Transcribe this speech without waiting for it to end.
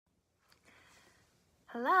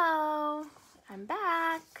Hello, I'm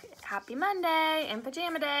back. Happy Monday and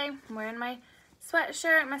pajama day. I'm wearing my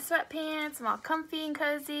sweatshirt, my sweatpants. I'm all comfy and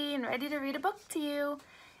cozy and ready to read a book to you.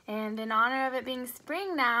 And in honor of it being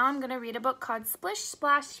spring now, I'm going to read a book called Splish,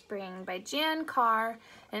 Splash, Spring by Jan Carr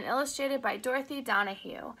and illustrated by Dorothy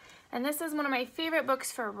Donahue. And this is one of my favorite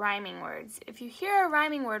books for rhyming words. If you hear a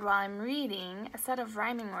rhyming word while I'm reading a set of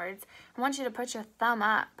rhyming words, I want you to put your thumb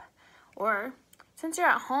up. Or since you're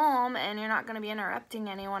at home and you're not going to be interrupting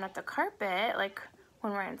anyone at the carpet, like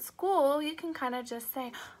when we're in school, you can kind of just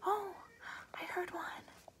say, "Oh, I heard one."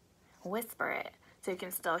 Whisper it so you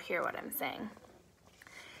can still hear what I'm saying.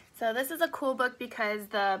 So this is a cool book because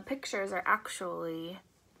the pictures are actually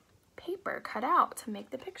paper cut out to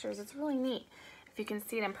make the pictures. It's really neat if you can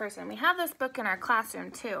see it in person. We have this book in our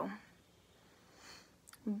classroom too.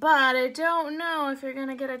 But I don't know if you're going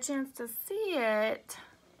to get a chance to see it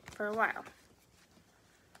for a while.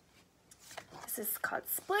 This is called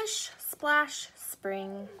Splish, Splash,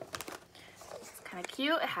 Spring. It's kind of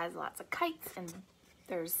cute. It has lots of kites and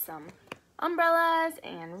there's some umbrellas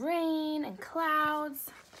and rain and clouds.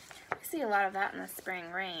 I see a lot of that in the spring,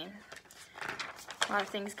 rain. A lot of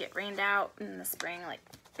things get rained out in the spring, like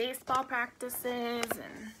baseball practices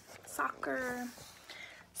and soccer.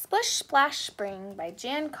 Splish, Splash, Spring by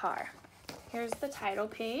Jan Carr. Here's the title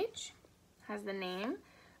page. Has the name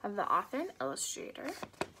of the author and illustrator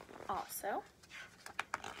also.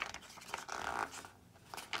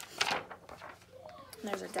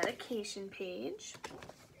 There's a dedication page.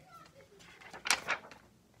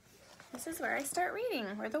 This is where I start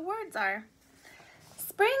reading, where the words are.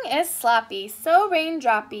 Spring is sloppy, so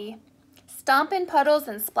raindroppy. Stomp in puddles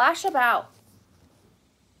and splash about.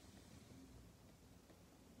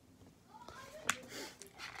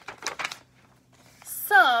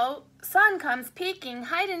 So, sun comes peeking,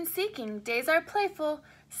 hide and seeking. Days are playful,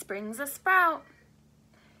 spring's a sprout.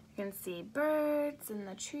 You can see birds in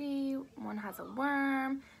the tree. One has a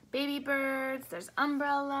worm, baby birds, there's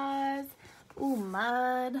umbrellas. Ooh,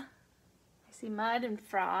 mud. I see mud and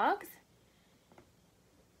frogs.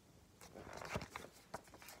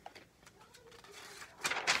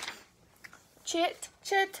 Chit,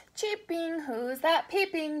 chit, cheeping, who's that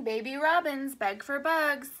peeping? Baby robins beg for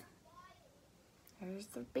bugs. Here's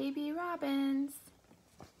the baby robins.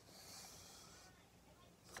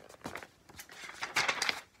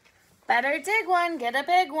 Better dig one, get a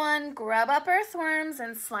big one, grub up earthworms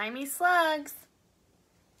and slimy slugs.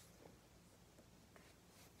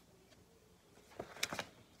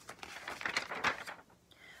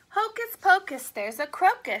 Hocus pocus, there's a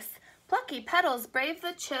crocus. Plucky petals brave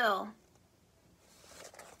the chill.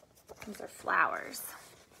 These are flowers.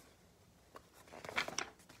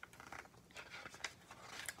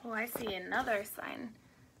 Oh, I see another sign.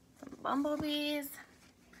 Some bumblebees,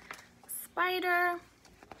 a spider,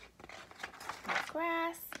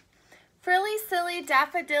 grass. Frilly, silly,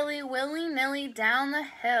 daffodilly, willy-nilly down the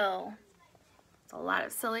hill. It's a lot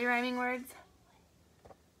of silly rhyming words.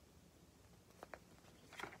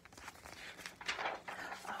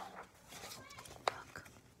 Oh, look.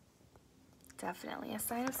 Definitely a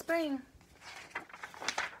sign of spring.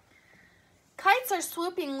 Kites are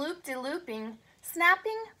swooping, loop-de-looping,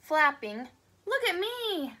 snapping, flapping. Look at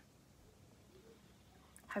me!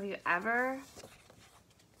 Have you ever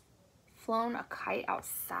flown a kite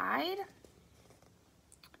outside?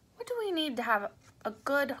 What do we need to have a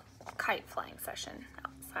good kite flying session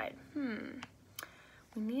outside?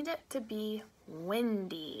 We need it to be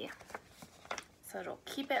windy, so it'll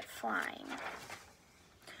keep it flying.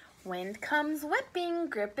 Wind comes whipping,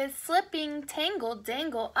 grip is slipping, tangle,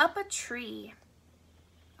 dangle up a tree.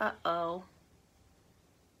 Uh-oh.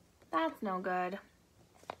 That's no good.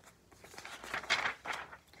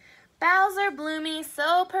 Boughs are bloomy,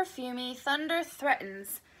 so perfumey, thunder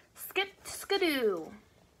threatens, skip skidoo.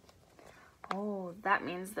 Oh, that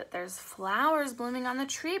means that there's flowers blooming on the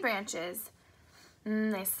tree branches.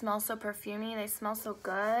 They smell so perfumey, they smell so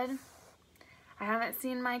good. I haven't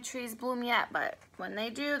seen my trees bloom yet, but when they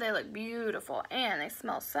do, they look beautiful and they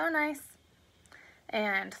smell so nice.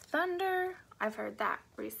 And thunder, I've heard that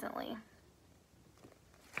recently.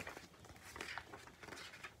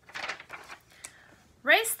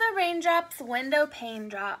 Race the raindrops, window pane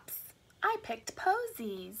drops. I picked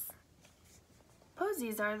posies.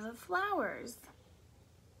 Posies are the flowers.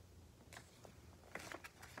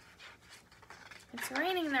 It's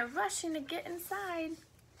raining, they're rushing to get inside.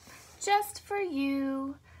 Just for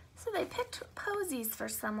you. So they picked posies for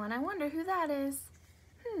someone. I wonder who that is.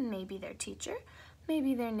 Maybe their teacher,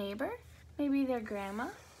 maybe their neighbor, maybe their grandma,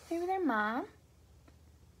 maybe their mom.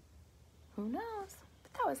 Who knows?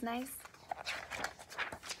 But that was nice.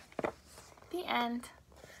 The end.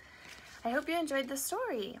 I hope you enjoyed the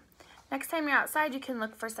story. Next time you're outside, you can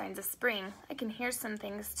look for signs of spring. I can hear some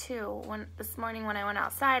things too. This morning when I went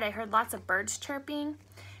outside, I heard lots of birds chirping.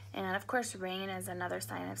 And of course, rain is another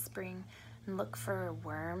sign of spring. And look for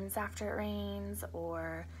worms after it rains,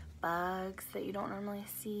 or bugs that you don't normally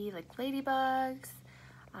see, like ladybugs,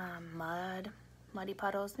 muddy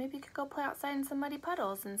puddles. Maybe you could go play outside in some muddy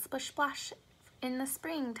puddles and splish splash in the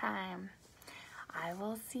springtime. I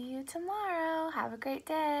will see you tomorrow. Have a great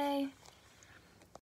day.